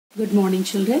Good morning,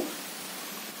 children.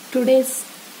 Today's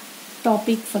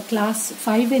topic for class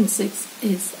 5 and 6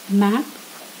 is map,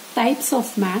 types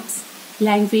of maps,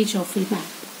 language of a map.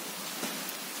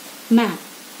 Map.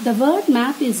 The word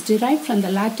map is derived from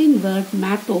the Latin word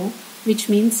mappo, which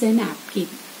means a napkin.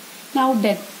 Now,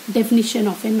 the definition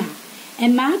of a map. A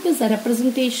map is a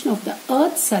representation of the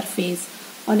Earth's surface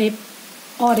or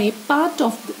a part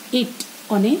of it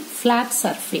on a flat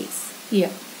surface.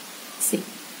 Here, see.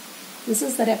 This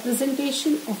is the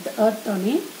representation of the earth on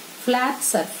a flat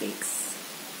surface.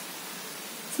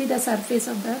 See the surface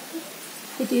of the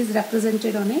earth? It is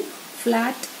represented on a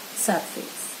flat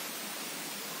surface.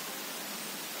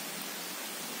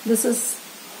 This is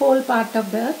whole part of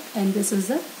the earth and this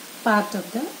is a part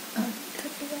of the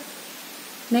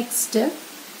earth. Next,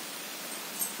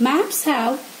 maps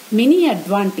have many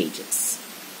advantages.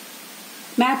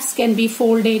 Maps can be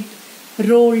folded,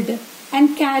 rolled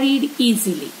and carried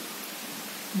easily.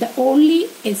 The only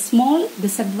a small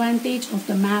disadvantage of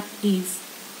the map is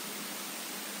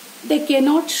they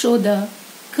cannot show the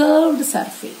curved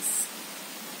surface.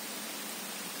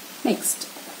 Next,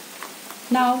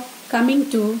 now coming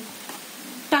to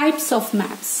types of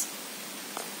maps.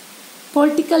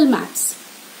 Political maps.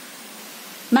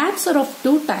 Maps are of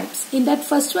two types. In that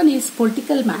first one is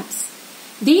political maps.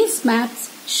 These maps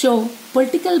show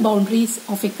political boundaries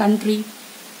of a country,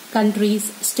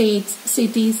 countries, states,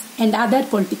 cities and other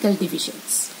political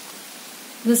divisions.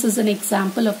 This is an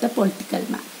example of the political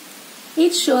map.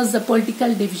 It shows the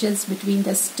political divisions between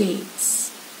the states.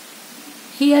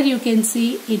 Here you can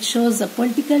see it shows the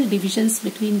political divisions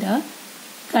between the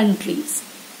countries,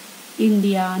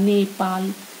 India,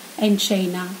 Nepal and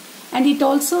China, and it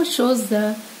also shows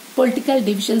the political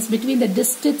divisions between the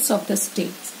districts of the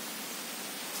states.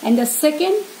 And the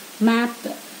second map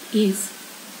is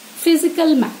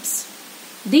physical maps.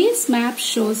 These maps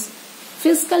shows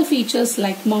physical features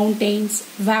like mountains,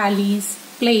 valleys,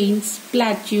 plains,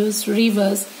 plateaus,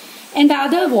 rivers and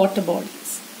other water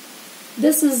bodies.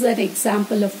 This is an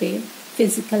example of a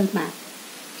physical map.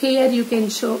 Here you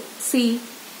can see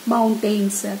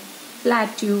mountains,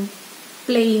 plateau,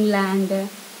 plain land,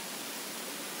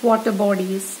 water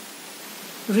bodies,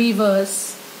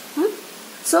 rivers.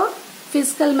 So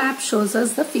physical map shows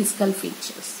us the physical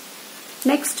features.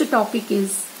 Next topic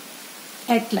is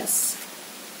atlas.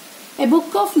 A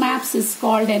book of maps is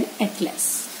called an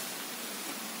atlas.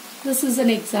 This is an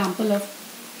example of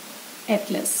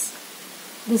atlas.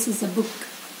 This is a book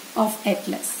of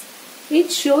atlas.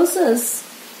 It shows us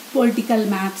political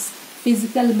maps,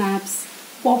 physical maps,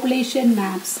 population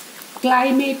maps,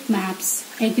 climate maps,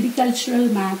 agricultural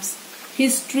maps,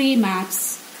 history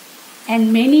maps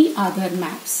and many other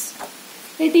maps.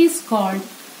 It is called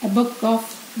a book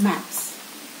of maps.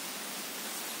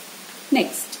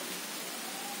 Next,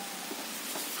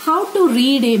 how to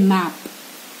read a map.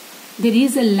 There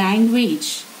is a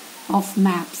language of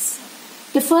maps.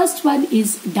 The first one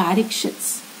is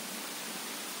directions.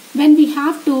 When we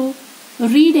have to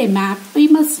read a map, we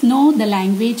must know the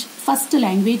language. First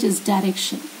language is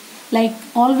direction. Like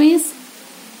always,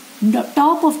 the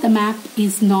top of the map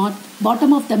is north,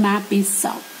 bottom of the map is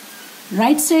south.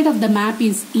 Right side of the map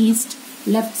is east,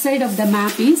 left side of the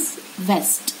map is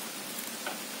west.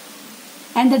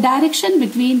 And the direction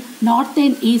between north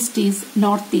and east is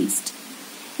northeast.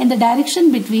 And the direction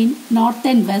between north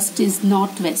and west is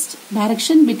northwest.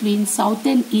 Direction between south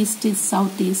and east is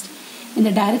southeast. And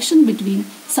the direction between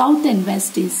south and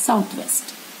west is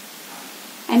southwest.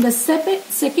 And the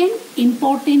second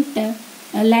important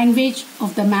language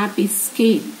of the map is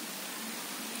scale.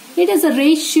 It is a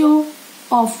ratio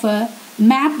of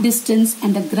map distance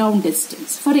and the ground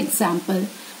distance. For example,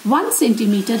 1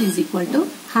 centimeter is equal to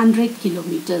 100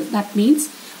 kilometers. That means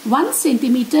 1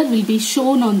 centimeter will be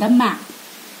shown on the map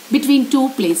between two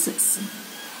places.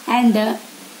 And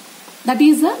that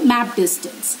is the map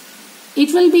distance.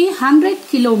 It will be 100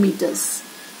 kilometers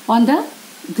on the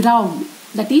ground.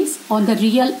 That is on the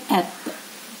real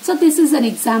earth. So this is an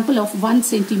example of 1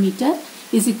 centimeter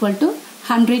is equal to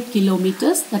 100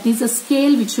 kilometers. That is a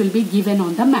scale which will be given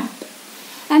on the map.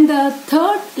 And the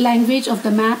third language of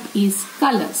the map is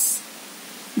colors.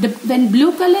 When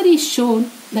blue color is shown,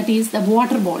 that is the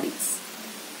water bodies.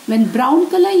 When brown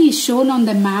color is shown on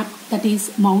the map, that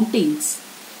is mountains.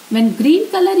 When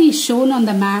green color is shown on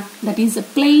the map, that is a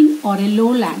plain or a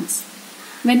lowlands.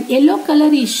 When yellow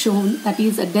color is shown, that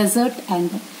is a desert and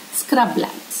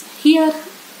scrublands. Here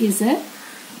is a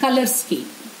color scheme.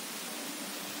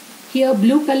 Here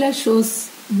blue color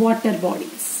shows water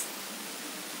bodies.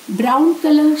 Brown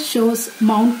color shows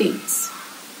mountains.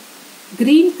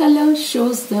 Green color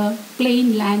shows the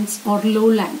plain lands or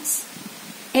lowlands.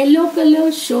 Yellow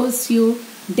color shows you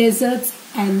deserts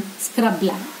and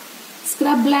scrubland.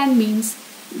 Scrubland means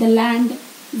the land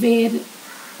where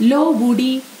low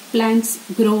woody plants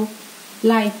grow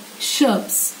like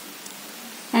shrubs.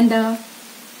 And the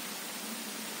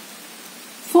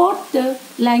fourth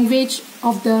language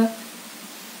of the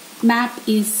map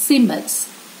is symbols.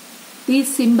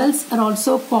 These symbols are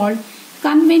also called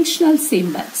conventional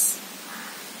symbols.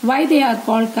 Why they are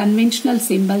called conventional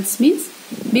symbols means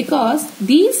because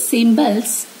these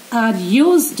symbols are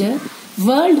used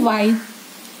worldwide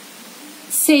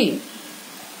same.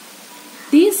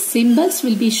 These symbols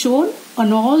will be shown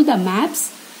on all the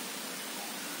maps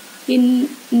in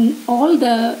all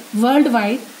the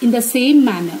worldwide in the same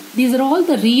manner. These are all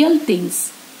the real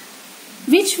things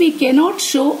which we cannot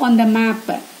show on the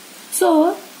map.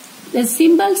 So the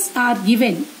symbols are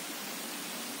given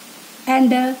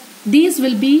and these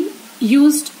will be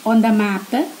used on the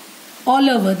map all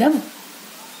over the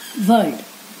world.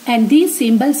 And these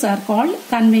symbols are called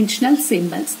conventional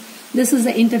symbols. This is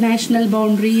the international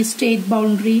boundary, state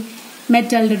boundary,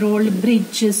 metal road,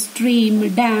 bridge,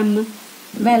 stream, dam,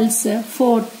 wells,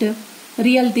 fort,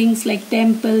 real things like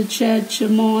temple, church,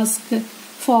 mosque,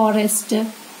 forest.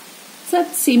 Such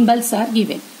symbols are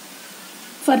given.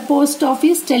 For post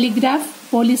office, telegraph,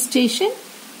 police station,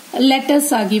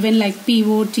 letters are given like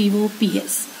PO, TO,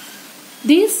 PS.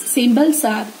 These symbols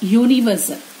are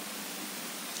universal.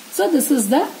 So this is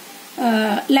the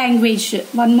language,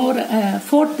 one more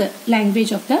fourth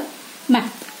language of the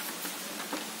map.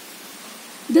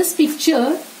 This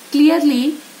picture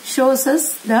clearly shows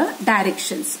us the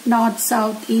directions, north,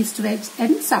 south, east, west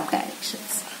and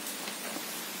sub-directions.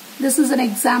 This is an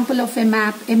example of a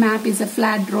map. A map is a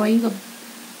flat drawing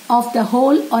of the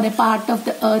whole or a part of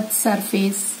the earth's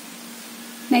surface.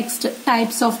 Next,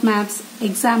 types of maps.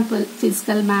 Example,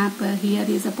 physical map. Here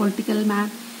is a political map.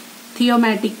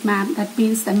 Thematic map, that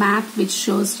means the map which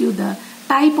shows you the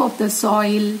type of the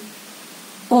soil,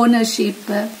 ownership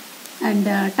and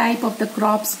type of the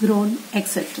crops grown,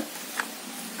 etc.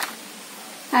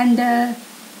 And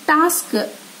task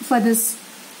for this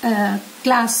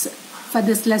class, for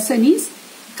this lesson is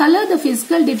color the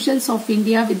physical divisions of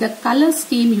India with the color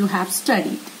scheme you have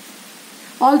studied.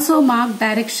 Also mark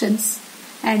directions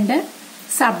and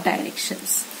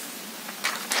sub-directions.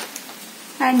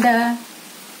 And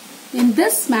in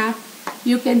this map,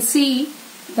 you can see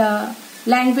the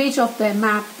language of the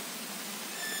map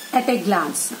at a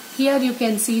glance. Here you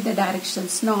can see the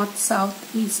directions, north,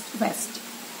 south, east, west.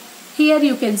 Here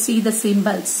you can see the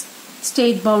symbols,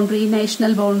 state boundary,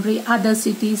 national boundary, other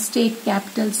cities, state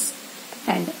capitals.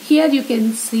 And here you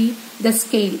can see the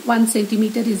scale, 1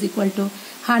 centimeter is equal to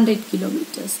 100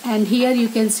 kilometers. And here you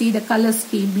can see the color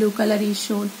scheme, blue color is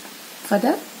shown for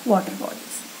the water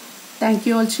bodies. Thank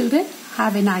you all children.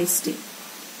 Have a nice day.